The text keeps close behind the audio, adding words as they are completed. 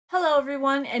Hello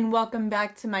everyone and welcome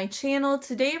back to my channel.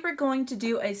 Today we're going to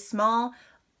do a small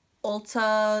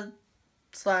Ulta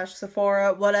slash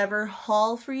Sephora whatever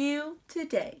haul for you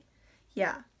today.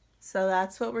 Yeah, so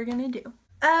that's what we're gonna do.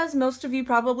 As most of you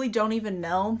probably don't even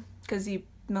know, because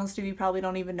most of you probably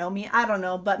don't even know me, I don't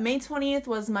know, but May 20th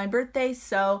was my birthday,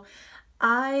 so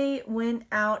I went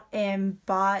out and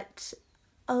bought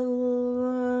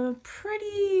a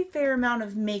pretty fair amount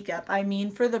of makeup. I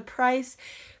mean, for the price,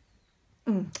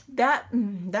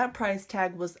 that price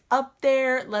tag was up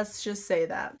there, let's just say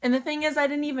that. And the thing is, I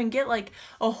didn't even get like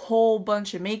a whole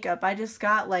bunch of makeup. I just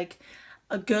got like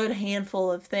a good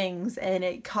handful of things and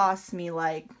it cost me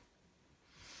like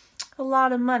a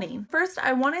lot of money. First,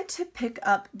 I wanted to pick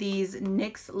up these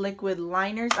NYX liquid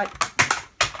liners.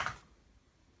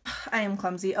 I am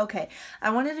clumsy. Okay,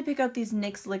 I wanted to pick up these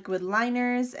NYX liquid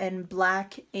liners in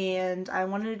black, and I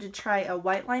wanted to try a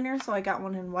white liner, so I got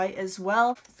one in white as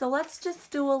well. So let's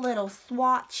just do a little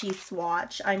swatchy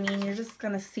swatch. I mean, you're just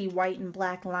gonna see white and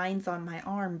black lines on my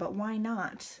arm, but why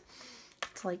not?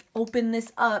 To like open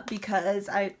this up because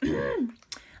I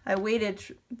I waited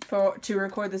to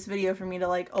record this video for me to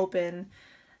like open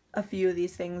a few of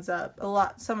these things up.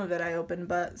 Some of it I opened,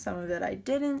 but some of it I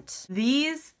didn't.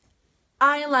 These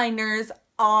eyeliners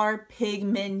are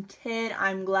pigmented.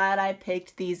 I'm glad I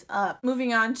picked these up.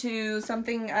 Moving on to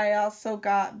something I also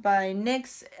got by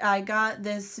NYX. I got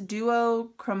this Duo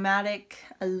Chromatic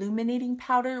Illuminating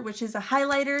Powder, which is a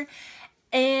highlighter.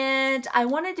 And I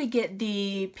wanted to get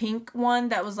the pink one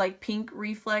that was like pink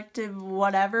reflective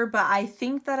whatever, but I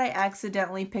think that I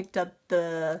accidentally picked up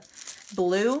the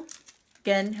blue.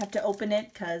 Again, have to open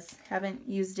it because haven't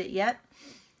used it yet.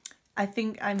 I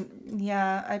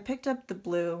picked up the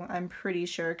blue, I'm pretty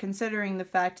sure, considering the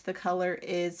fact the color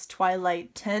is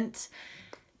Twilight Tint.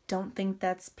 Don't think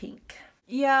that's pink.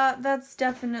 Yeah, that's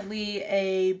definitely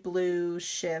a blue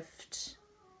shift.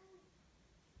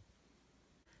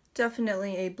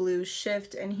 Definitely a blue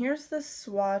shift. And here's the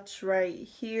swatch right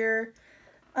here.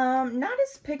 Not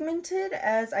as pigmented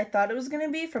as I thought it was going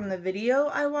to be from the video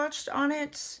I watched on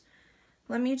it.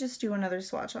 Let me just do another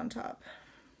swatch on top.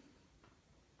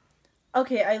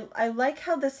 Okay, I like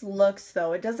how this looks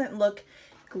though. It doesn't look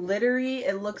glittery.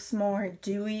 It looks more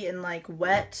dewy and like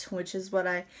wet, which is what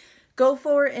I go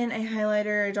for in a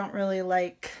highlighter. I don't really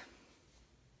like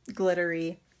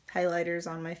glittery highlighters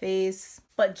on my face.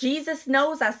 But Jesus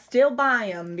knows I still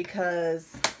buy them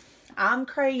because I'm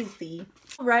crazy.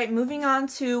 Alright, moving on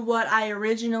to what I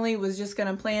originally was just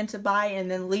going to plan to buy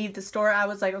and then leave the store. I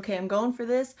was like, okay, I'm going for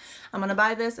this. I'm going to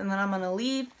buy this and then I'm going to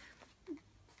leave.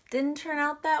 Didn't turn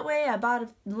out that way. I bought a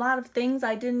lot of things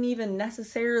I didn't even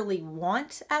necessarily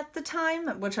want at the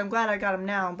time, which I'm glad I got them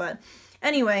now, but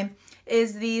anyway,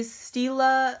 is these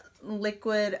Stila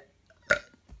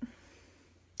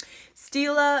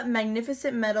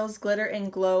Magnificent Metals Glitter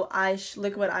and Glow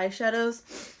liquid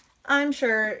eyeshadows. I'm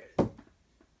sure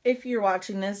if you're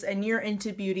watching this and you're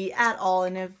into beauty at all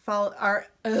and are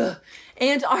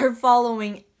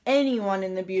following anyone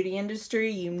in the beauty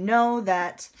industry, you know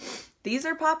that these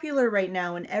are popular right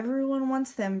now and everyone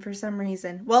wants them for some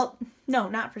reason. Well, no,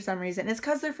 not for some reason. It's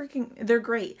because they're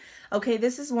great. Okay,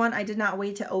 this is one I did not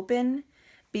wait to open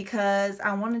because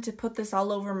I wanted to put this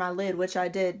all over my lid, which I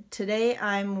did. Today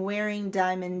I'm wearing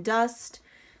Diamond Dust.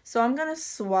 So I'm going to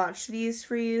swatch these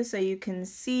for you so you can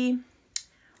see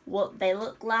what they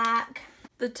look like.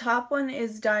 The top one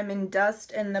is Diamond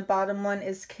Dust and the bottom one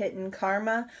is Kitten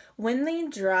Karma. When they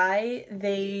dry,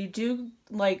 they do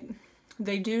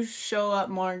show up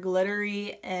more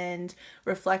glittery and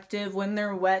reflective. When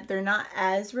they're wet, they're not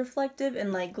as reflective,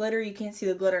 and like glitter, you can't see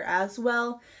the glitter as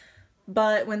well.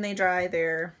 But when they dry,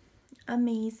 they're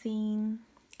amazing.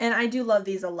 And I do love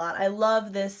these a lot. I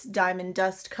love this Diamond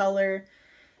Dust color.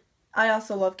 I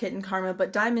also love Kitten Karma,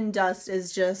 but Diamond Dust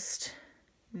is just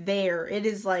there. It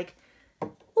is like,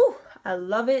 ooh, I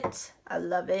love it. I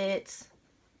love it.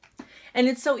 And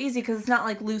it's so easy because it's not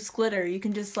like loose glitter. You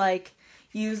can just like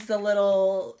use the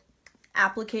little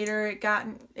applicator it got.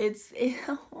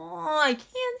 Oh, I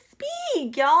can't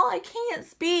speak, y'all. I can't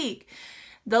speak.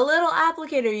 The little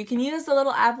applicator, you can use the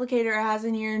little applicator it has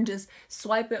in here and just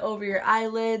swipe it over your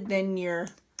eyelid. Then you're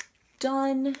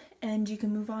done and you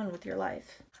can move on with your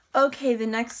life. Okay, the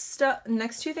next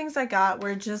two things I got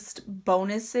were just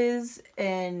bonuses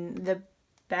in the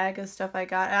bag of stuff I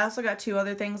got. I also got two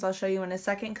other things I'll show you in a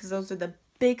second because those are the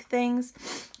big things,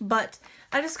 but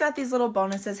I just got these little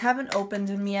bonuses. Haven't opened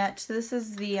them yet. This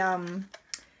is the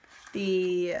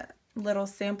little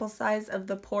sample size of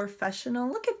the Professional.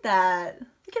 Look at that.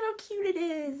 Look at how cute it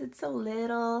is. It's so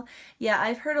little. Yeah,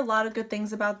 I've heard a lot of good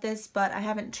things about this, but I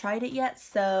haven't tried it yet,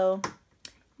 so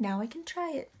now I can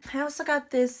try it. I also got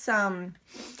this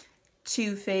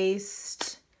Too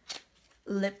Faced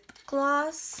lip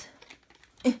gloss.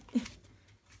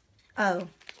 Oh.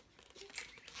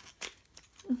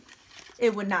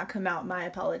 It would not come out, my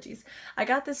apologies. I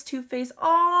got this Too Faced.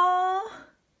 Oh,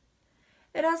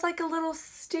 it has like a little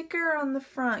sticker on the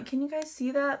front. Can you guys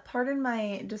see that? Pardon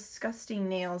my disgusting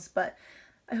nails, but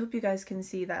I hope you guys can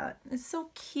see that. It's so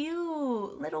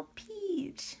cute. Little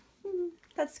peach.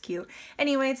 That's cute.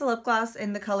 Anyway, it's a lip gloss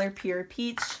in the color Pure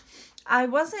Peach. I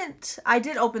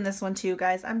did open this one too,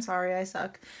 guys. I'm sorry, I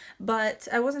suck. But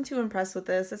I wasn't too impressed with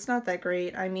this. It's not that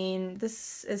great. I mean,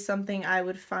 this is something I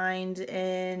would find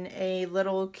in a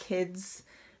little kid's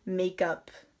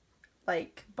makeup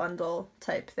like bundle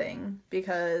type thing,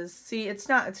 because see, it's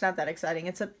not that exciting.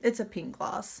 It's a pink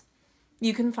gloss.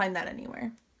 You can find that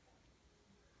anywhere.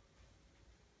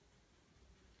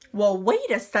 Well,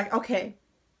 wait a sec. Okay.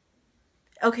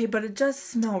 Okay, but it does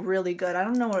smell really good. I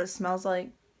don't know what it smells like.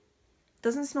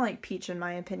 Doesn't smell like peach in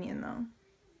my opinion though.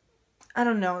 I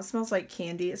don't know, it smells like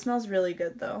candy. It smells really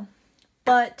good though.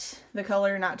 But the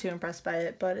color, not too impressed by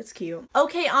it, but it's cute.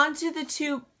 Okay, on to the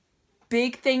two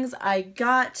big things I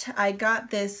got. I got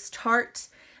this Tarte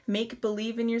Make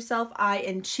Believe in Yourself Eye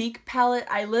and Cheek palette.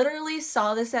 I literally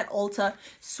saw this at Ulta,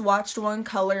 swatched one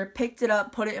color, picked it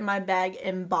up, put it in my bag,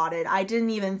 and bought it. I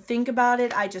didn't even think about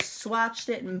it. I just swatched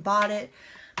it and bought it.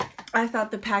 I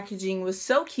thought the packaging was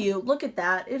so cute. Look at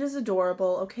that. It is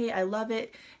adorable. Okay, I love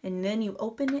it. And then you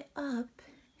open it up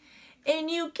and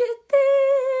you get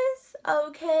this.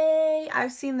 Okay,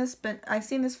 I've seen this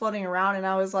floating around and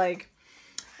I was like,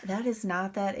 that is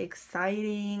not that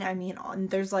exciting. I mean,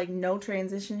 there's like no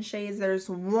transition shades. There's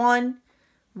one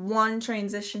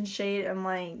transition shade. I'm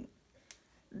like,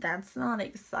 that's not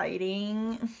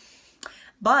exciting.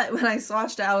 But when I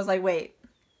swatched it, I was like, wait,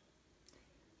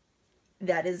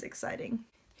 that is exciting.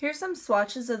 Here's some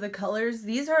swatches of the colors.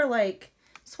 These are like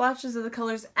swatches of the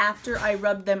colors after I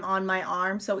rubbed them on my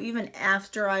arm. So even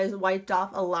after I wiped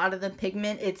off a lot of the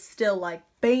pigment, it's still like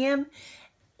bam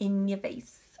in your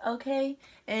face. Okay,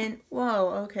 and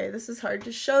whoa, okay, this is hard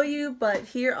to show you, but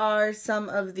here are some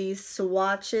of these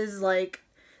swatches. Like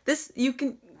this, you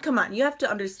can, come on, you have to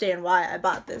understand why I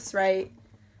bought this, right?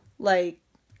 Like,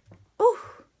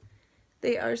 oh,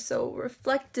 they are so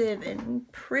reflective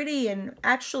and pretty and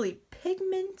actually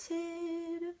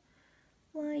pigmented.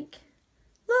 Like,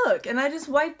 look, and I just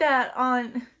wiped that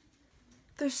on.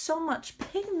 There's so much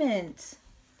pigment.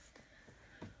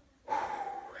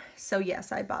 So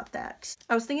yes, I bought that.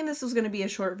 I was thinking this was going to be a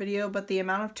short video, but the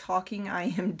amount of talking I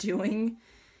am doing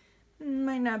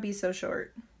might not be so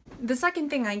short. The second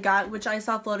thing I got, which I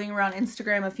saw floating around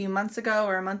Instagram a few months ago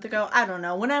or a month ago, I don't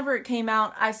know, whenever it came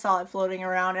out, I saw it floating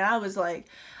around and I was like,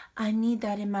 I need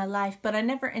that in my life, but I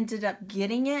never ended up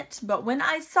getting it. But when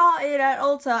I saw it at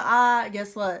Ulta,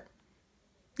 guess what?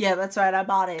 Yeah, that's right, I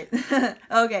bought it.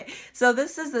 Okay, so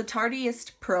this is the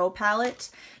Tarteist Pro palette.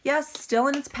 Yes, still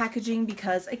in its packaging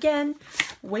because, again,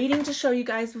 waiting to show you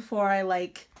guys before I,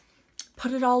 like,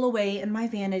 put it all away in my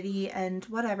vanity and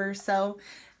whatever. So,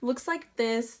 looks like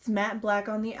this. It's matte black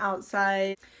on the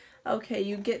outside. Okay,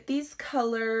 you get these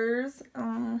colors.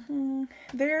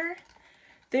 They're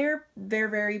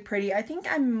very pretty. I think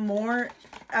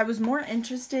I was more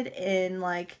interested in,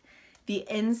 like, the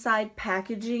inside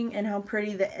packaging and how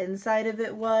pretty the inside of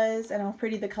it was and how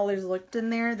pretty the colors looked in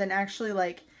there than actually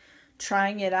like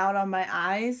trying it out on my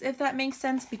eyes, if that makes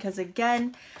sense, because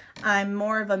again, I'm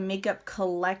more of a makeup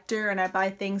collector and I buy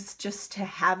things just to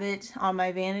have it on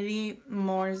my vanity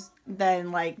more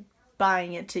than like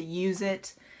buying it to use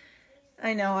it.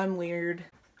 I know I'm weird.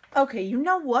 Okay, you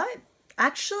know what?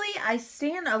 Actually, I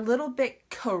stand a little bit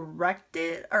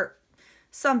corrected or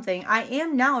something. I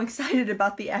am now excited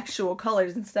about the actual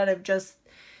colors instead of just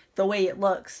the way it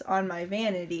looks on my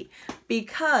vanity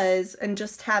because, and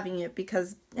just having it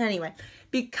because, anyway,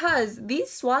 because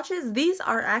these swatches, these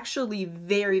are actually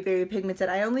very pigmented.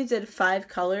 I only did 5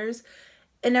 colors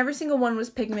and every single one was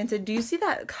pigmented. Do you see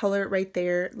that color right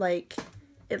there? Like,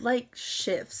 it like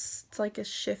shifts. It's like a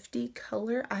shifty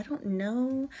color. I don't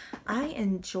know. I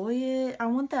enjoy it. I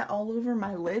want that all over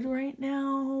my lid right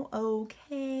now.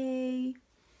 Okay.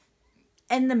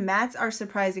 And the mattes are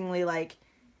surprisingly like,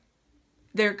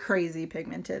 they're crazy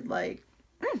pigmented. Like,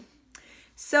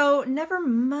 So never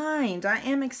mind. I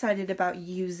am excited about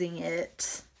using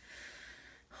it.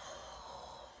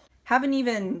 Haven't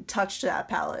even touched that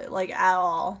palette like at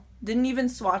all. Didn't even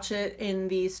swatch it in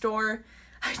the store.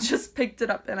 I just picked it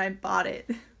up and I bought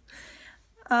it.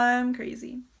 I'm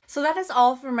crazy. So that is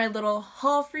all for my little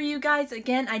haul for you guys.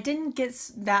 Again, I didn't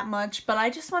get that much, but I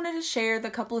just wanted to share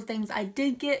the couple of things I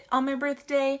did get on my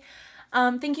birthday.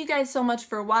 Thank you guys so much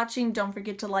for watching. Don't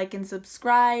forget to like and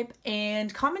subscribe,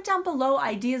 and comment down below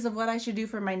ideas of what I should do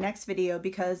for my next video,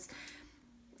 because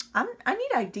I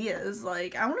need ideas.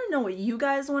 Like, I want to know what you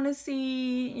guys want to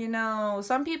see. You know,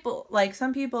 some people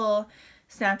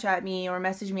Snapchat me or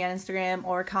message me on Instagram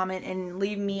or comment and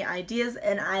leave me ideas,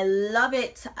 and I love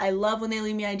it. I love when they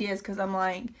leave me ideas, because I'm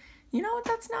like, you know what,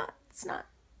 it's not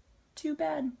too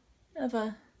bad of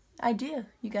a idea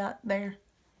you got there.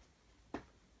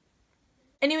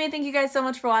 Anyway, thank you guys so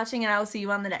much for watching, and I will see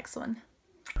you on the next one.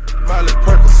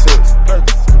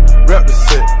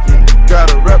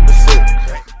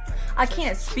 I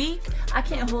can't speak. I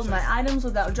can't hold my items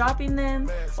without dropping them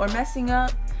or messing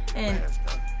up. And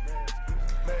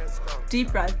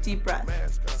deep breath, deep breath.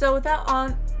 So without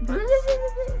on.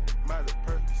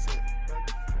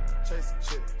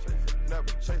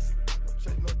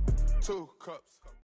 Two cups.